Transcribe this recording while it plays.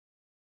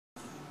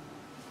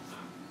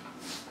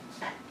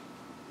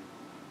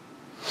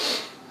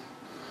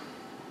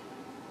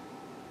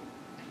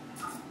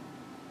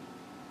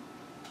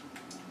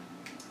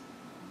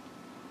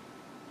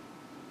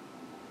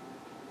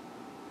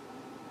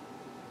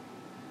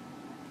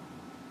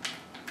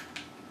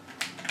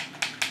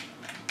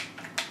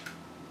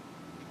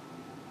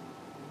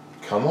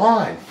come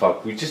on,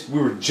 fuck. We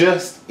were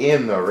just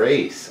in the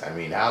race. I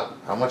mean, how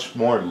much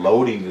more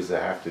loading does it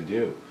have to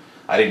do?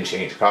 I didn't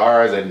change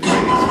cars. I didn't do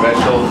anything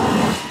special.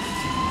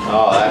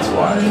 Oh, that's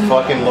why. The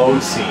fucking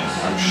load scene.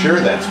 I'm sure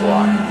that's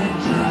why.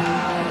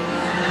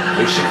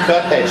 They should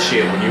cut that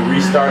shit when you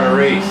restart a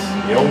race.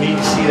 You don't need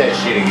to see that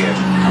shit again.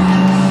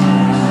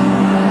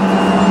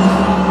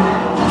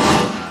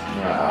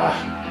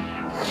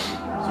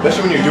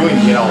 Especially when you're doing,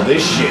 you know,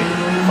 this shit.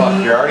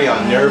 Fuck, you're already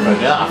on nerve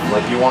enough.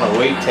 Like you want to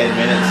wait 10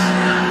 minutes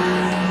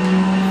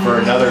for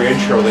another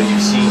intro that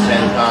you've seen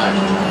 10 times.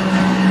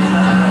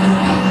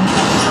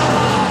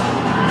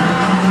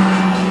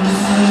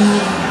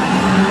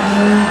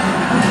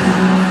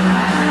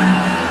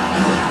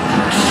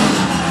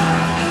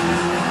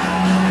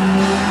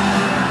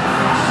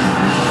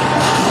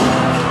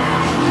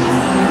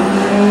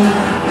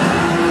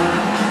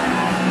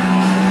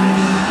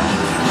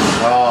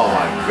 Oh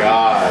my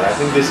God, I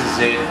think this is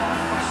it.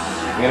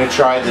 I'm gonna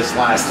try this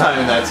last time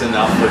and that's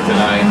enough for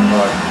tonight.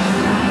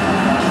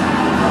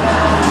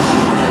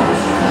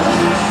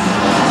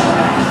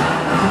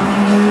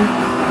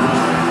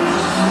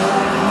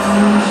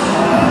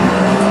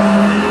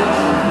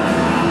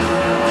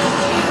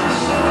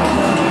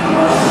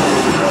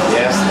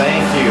 Yes,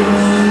 thank you.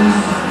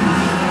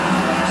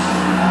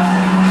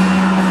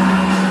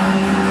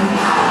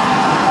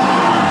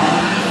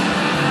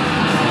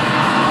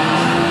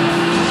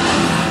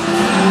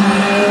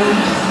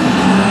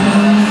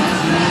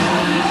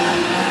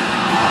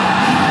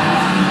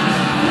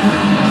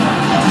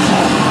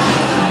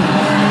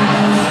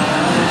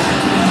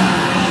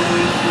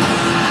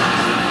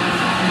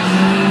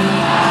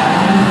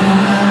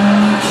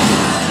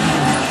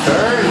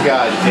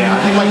 Goddamn, I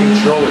think my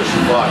controller's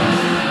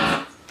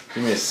fucked.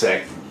 Give me a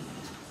sec.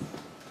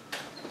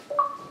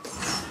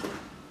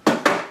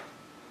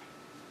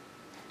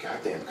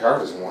 Goddamn car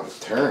doesn't want to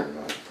turn.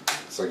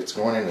 It's like it's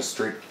going in a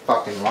straight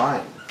fucking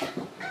line.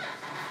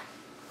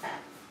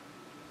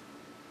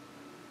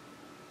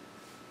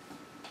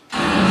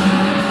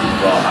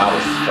 Well, that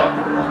was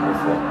fucking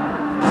wonderful.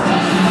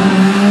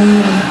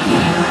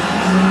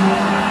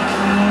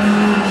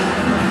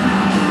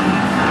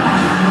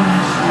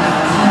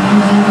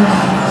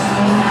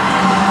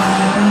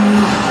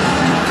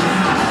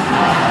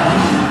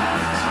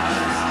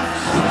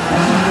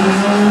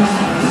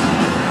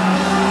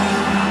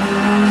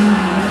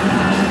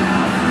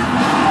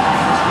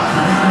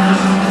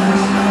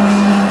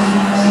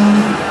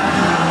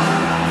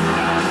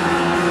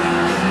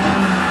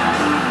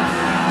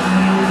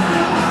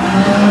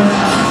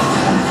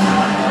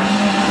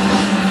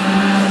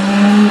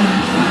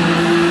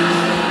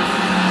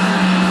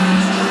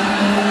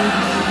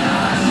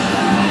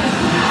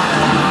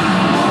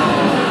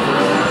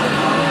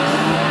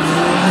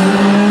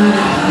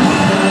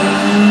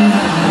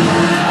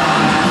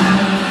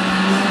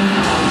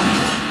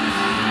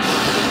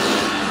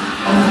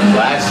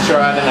 Last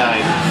try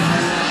tonight.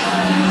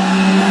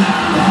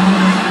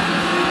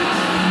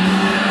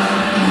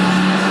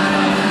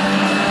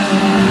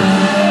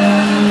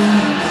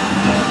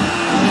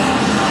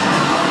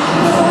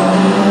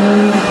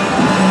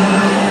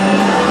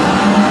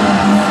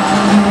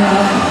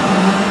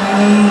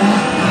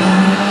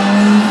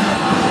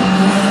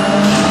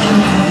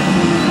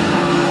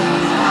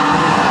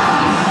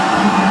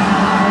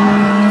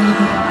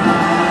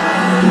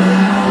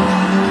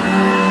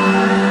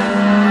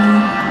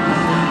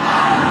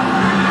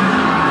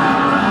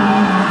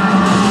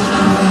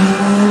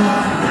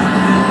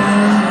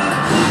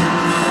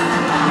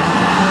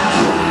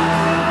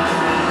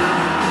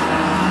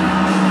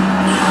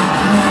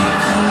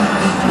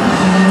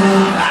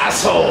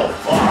 Asshole,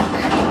 fuck.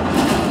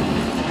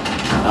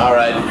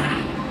 Alright.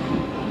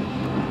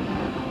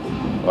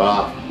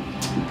 Well,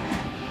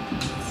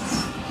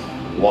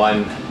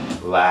 one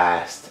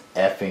last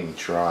effing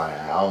try.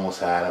 I almost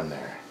had him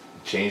there.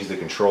 Changed the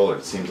controller.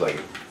 It seems like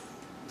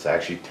it's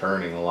actually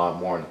turning a lot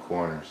more in the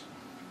corners.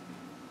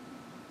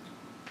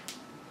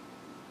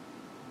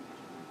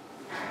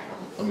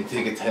 Let me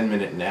take a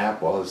 10-minute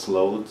nap while this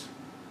loads.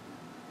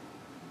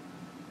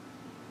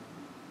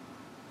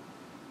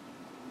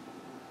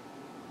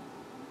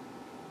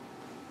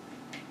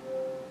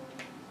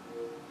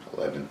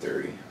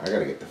 $11:30. I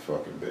gotta get to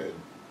fucking bed.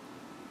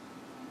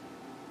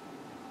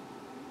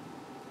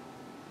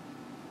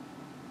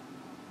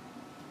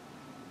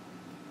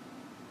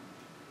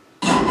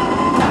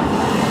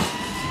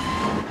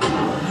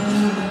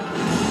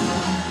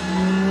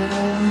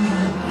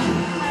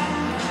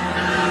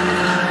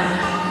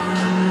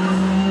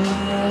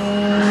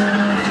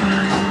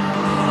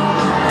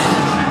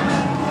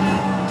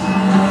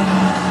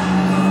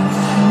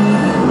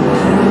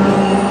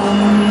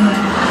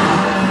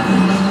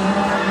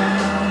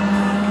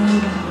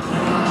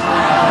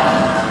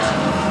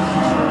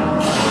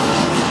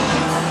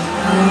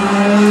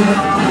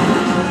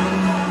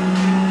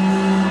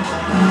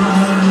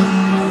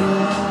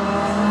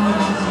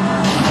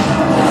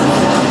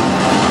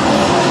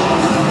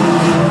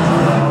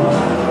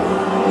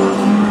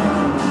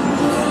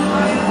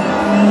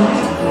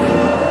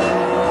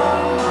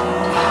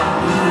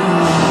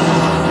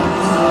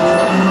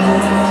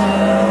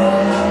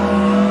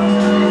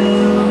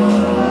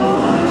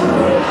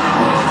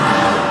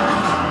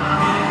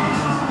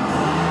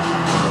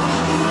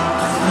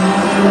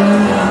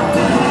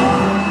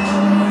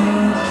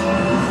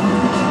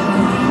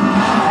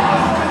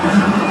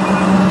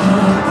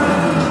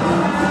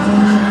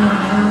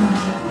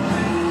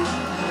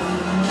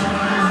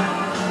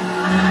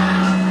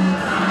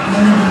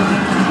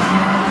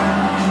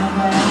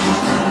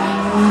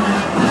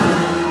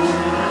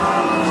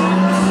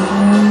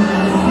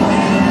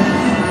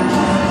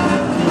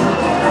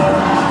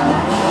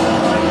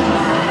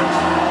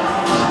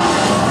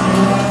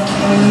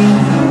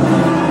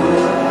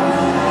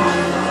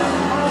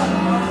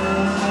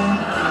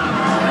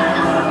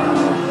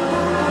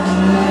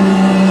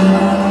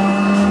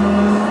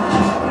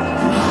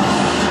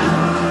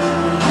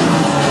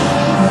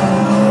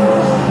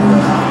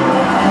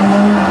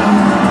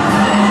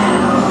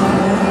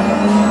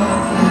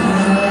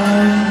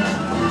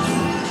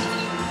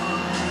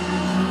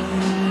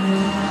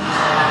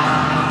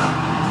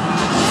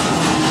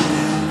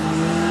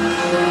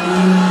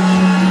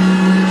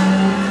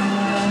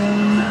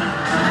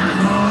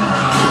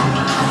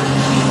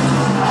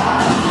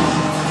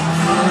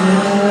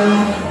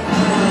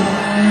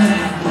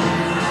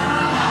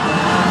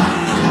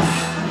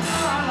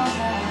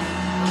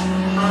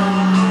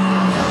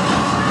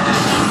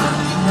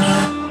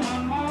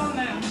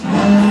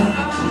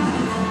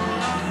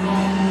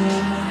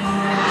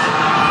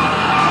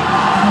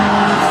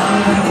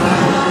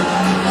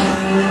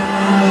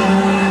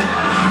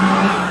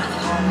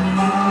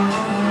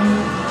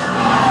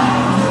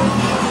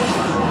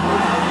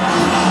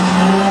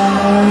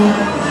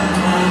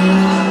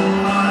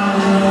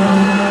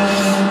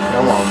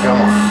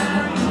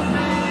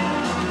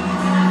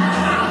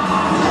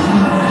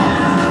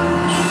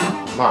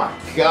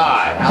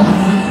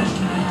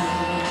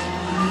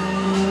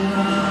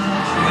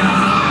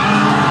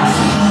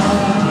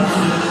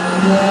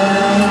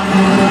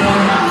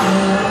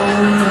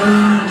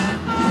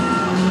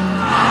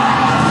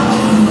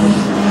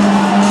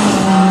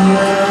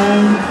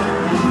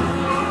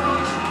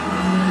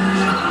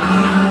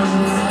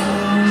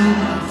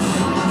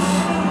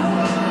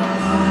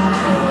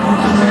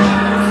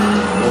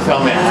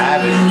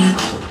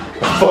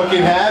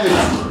 fucking have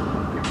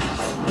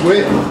it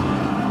with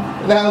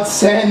an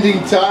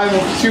outstanding time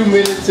of 2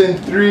 minutes and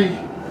 3.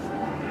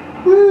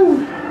 Woo.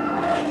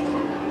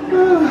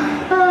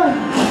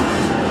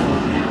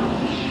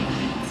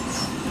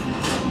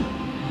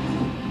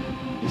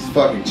 These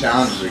fucking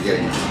challenges are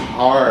getting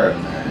hard,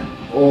 man.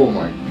 Oh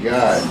my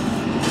god.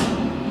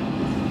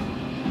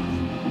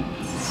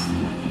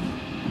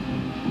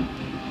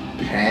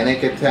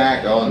 Panic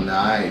attack? Oh,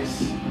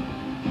 nice.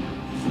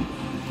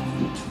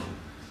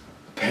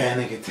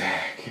 Panic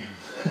attack.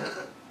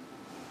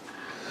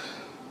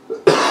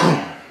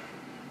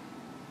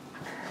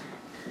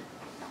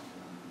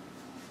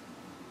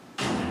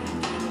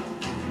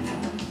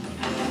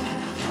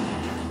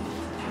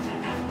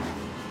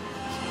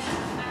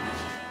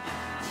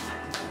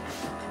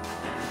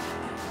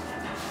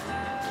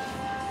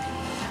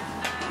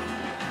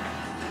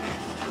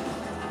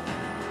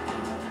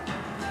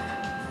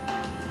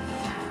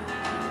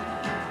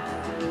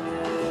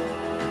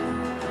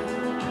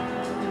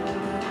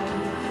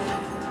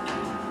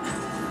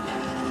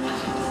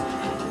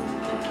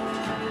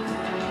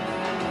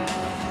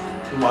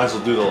 Might as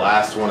well do the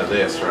last one of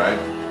this, right?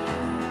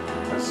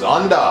 A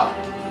Zonda.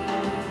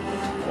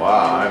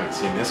 Wow, I haven't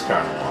seen this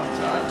car in a long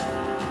time.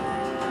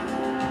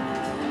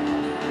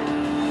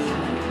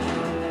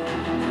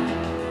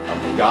 A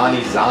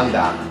Pagani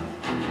Zonda.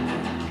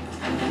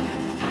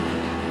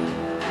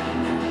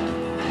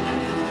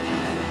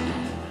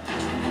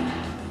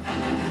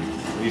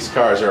 These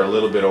cars are a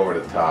little bit over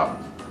the top.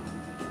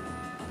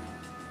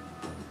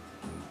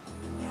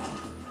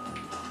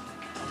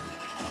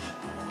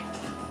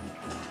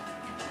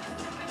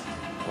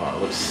 Wow,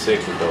 it looks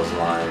sick with those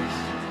lines.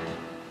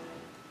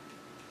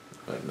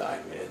 Like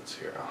 9 minutes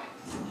here.